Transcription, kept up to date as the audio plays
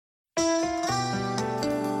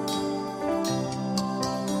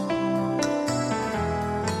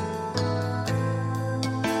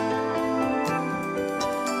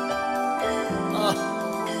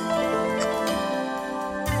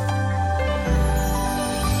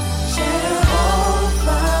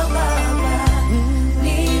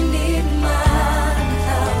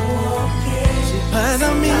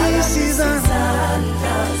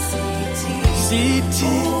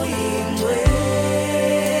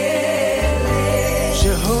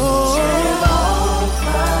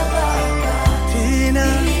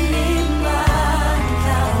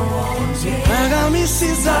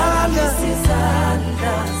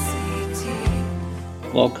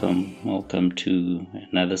Welcome to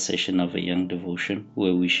another session of A Young Devotion,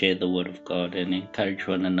 where we share the Word of God and encourage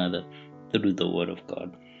one another through the Word of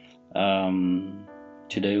God.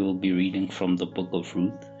 Today we'll be reading from the book of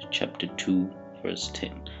Ruth, chapter 2, verse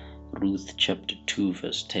 10. Ruth, chapter 2,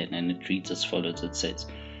 verse 10, and it reads as follows. It says,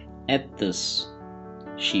 "At this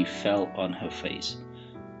she fell on her face,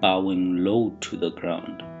 bowing low to the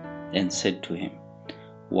ground, and said to him,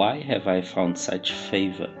 'Why have I found such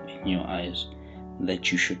favor in your eyes,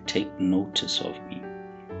 that you should take notice of me,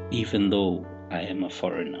 even though I am a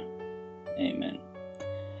foreigner?'" Amen.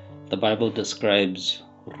 The Bible describes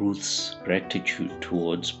Ruth's gratitude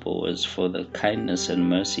towards Boaz for the kindness and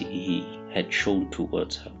mercy he had shown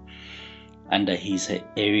towards her. Under his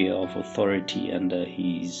area of authority, under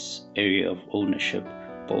his area of ownership,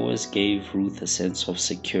 Boaz gave Ruth a sense of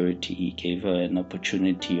security. He gave her an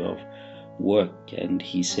opportunity of work, and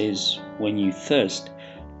he says, "When you thirst,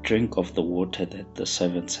 drink of the water that the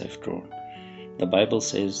servants have drawn." The Bible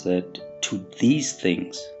says that to these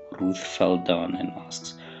things Ruth fell down and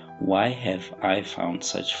asks, "Why have I found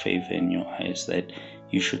such favor in your eyes that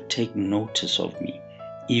you should take notice of me,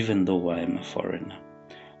 even though I am a foreigner?"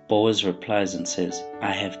 Boaz replies and says,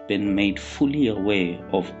 "I have been made fully aware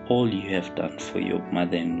of all you have done for your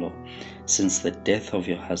mother-in-law since the death of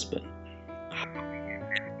your husband,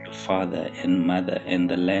 your father and mother and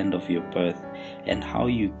the land of your birth, and how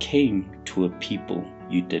you came to a people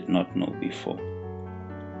you did not know before."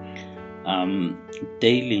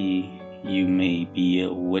 Daily you may be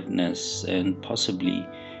a witness and possibly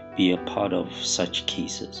be a part of such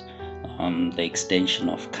cases, the extension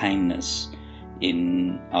of kindness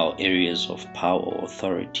in our areas of power or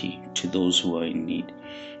authority to those who are in need.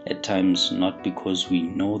 At times, not because we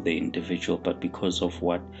know the individual, but because of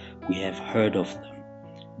what we have heard of them,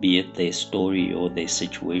 be it their story or their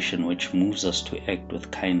situation, which moves us to act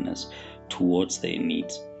with kindness towards their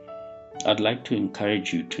needs. I'd like to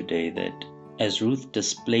encourage you today that as Ruth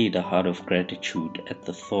displayed a heart of gratitude at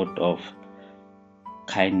the thought of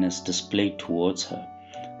kindness displayed towards her,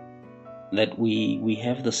 that we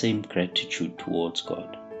have the same gratitude towards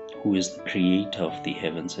God, who is the creator of the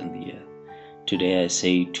heavens and the earth. Today I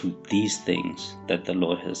say to these things that the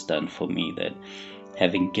Lord has done for me, that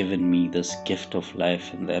having given me this gift of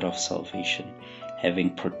life and that of salvation,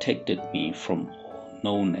 having protected me from all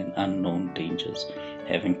known and unknown dangers,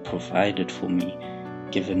 having provided for me,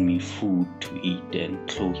 given me food to eat and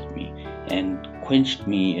clothed me, and quenched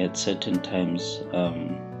me at certain times,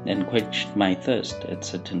 and quenched my thirst at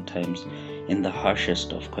certain times in the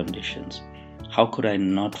harshest of conditions. How could I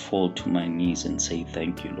not fall to my knees and say,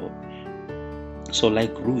 "Thank you, Lord"? So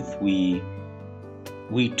like Ruth, we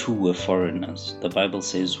too were foreigners. The Bible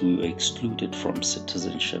says we were excluded from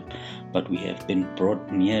citizenship, but we have been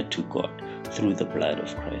brought near to God through the blood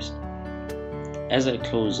of Christ. As I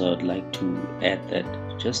close, I would like to add that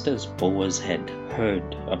just as Boaz had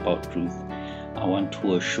heard about Ruth, I want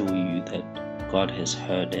to assure you that God has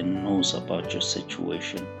heard and knows about your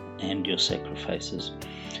situation and your sacrifices.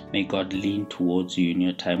 May God lean towards you in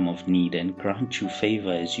your time of need and grant you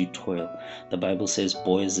favor as you toil. The Bible says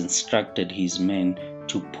Boaz instructed his men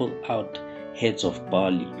to pull out heads of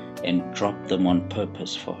barley and drop them on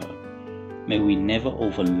purpose for her. May we never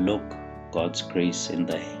overlook God's grace in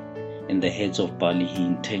the heads of barley He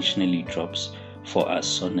intentionally drops for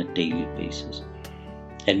us on a daily basis.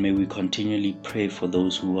 And may we continually pray for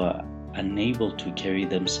those who are unable to carry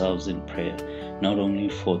themselves in prayer, not only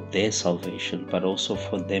for their salvation, but also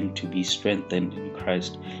for them to be strengthened in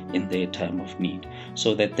Christ in their time of need,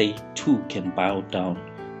 so that they too can bow down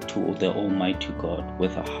to the Almighty God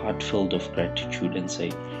with a heart filled of gratitude and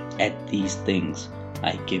say, "At these things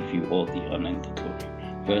I give you all the honor and the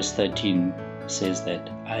glory." Verse 13 says that,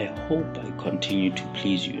 "I hope I continue to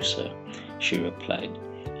please you, sir." She replied,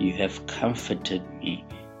 "You have comforted me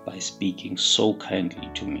by speaking so kindly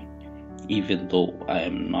to me, even though I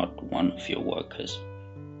am not one of your workers."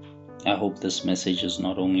 I hope this message is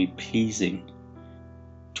not only pleasing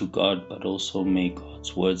to God, but also may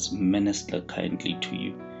God's words minister kindly to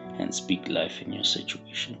you and speak life in your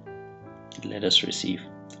situation. Let us receive.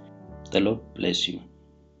 The Lord bless you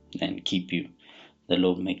and keep you. The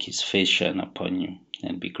Lord make His face shine upon you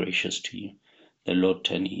and be gracious to you. The Lord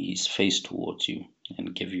turn His face towards you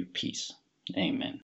and give you peace. Amen.